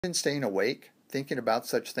Been staying awake, thinking about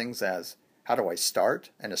such things as, how do I start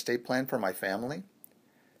an estate plan for my family?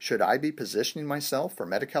 Should I be positioning myself for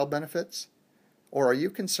Medi-Cal benefits? Or are you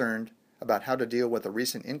concerned about how to deal with a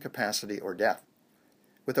recent incapacity or death?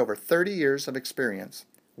 With over 30 years of experience,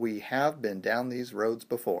 we have been down these roads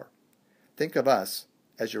before. Think of us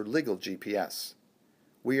as your legal GPS.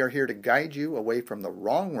 We are here to guide you away from the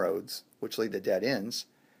wrong roads, which lead to dead ends,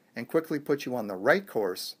 and quickly put you on the right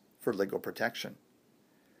course for legal protection.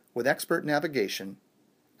 With expert navigation,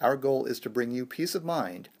 our goal is to bring you peace of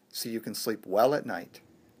mind so you can sleep well at night.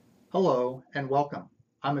 Hello and welcome.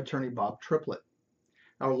 I'm attorney Bob Triplett.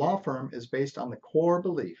 Our law firm is based on the core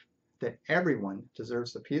belief that everyone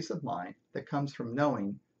deserves the peace of mind that comes from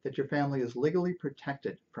knowing that your family is legally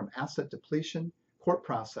protected from asset depletion, court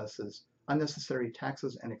processes, unnecessary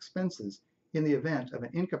taxes and expenses in the event of an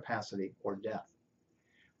incapacity or death.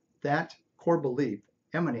 That core belief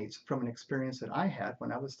emanates from an experience that I had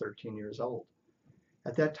when I was 13 years old.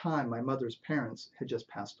 At that time, my mother's parents had just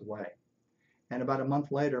passed away. And about a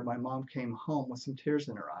month later, my mom came home with some tears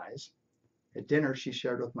in her eyes. At dinner, she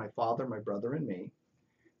shared with my father, my brother, and me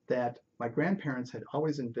that my grandparents had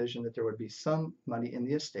always envisioned that there would be some money in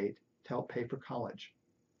the estate to help pay for college.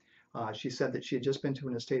 She said that she had just been to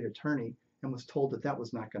an estate attorney and was told that that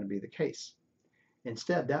was not going to be the case.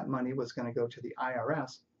 Instead, that money was going to go to the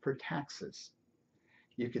IRS for taxes.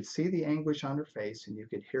 You could see the anguish on her face and you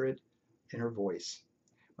could hear it in her voice.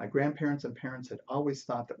 My grandparents and parents had always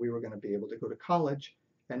thought that we were going to be able to go to college,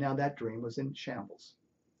 and now that dream was in shambles.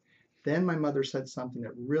 Then my mother said something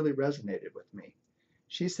that really resonated with me.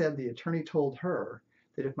 She said the attorney told her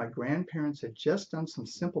that if my grandparents had just done some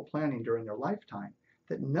simple planning during their lifetime,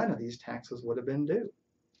 that none of these taxes would have been due.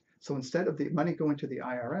 So instead of the money going to the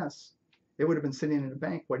IRS, it would have been sitting in a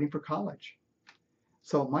bank waiting for college.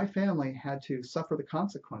 So my family had to suffer the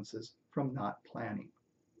consequences from not planning.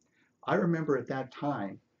 I remember at that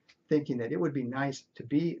time thinking that it would be nice to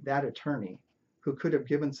be that attorney who could have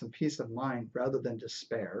given some peace of mind rather than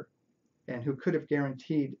despair, and who could have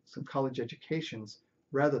guaranteed some college educations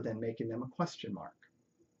rather than making them a question mark.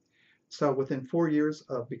 So within 4 years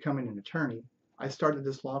of becoming an attorney, I started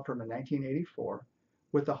this law firm in 1984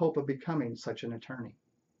 with the hope of becoming such an attorney.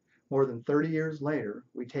 More than 30 years later,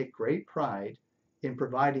 we take great pride in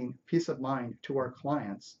providing peace of mind to our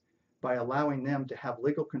clients by allowing them to have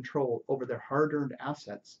legal control over their hard-earned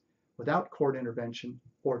assets without court intervention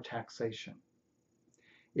or taxation.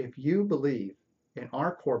 If you believe in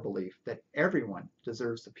our core belief that everyone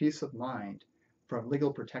deserves the peace of mind from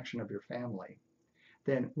legal protection of your family,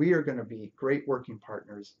 then we are going to be great working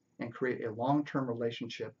partners and create a long-term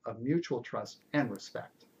relationship of mutual trust and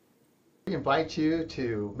respect. We invite you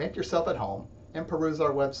to make yourself at home and peruse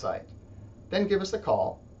our website. Then give us a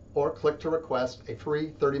call or click to request a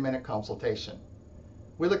free 30-minute consultation.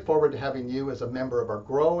 We look forward to having you as a member of our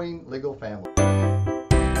growing legal family.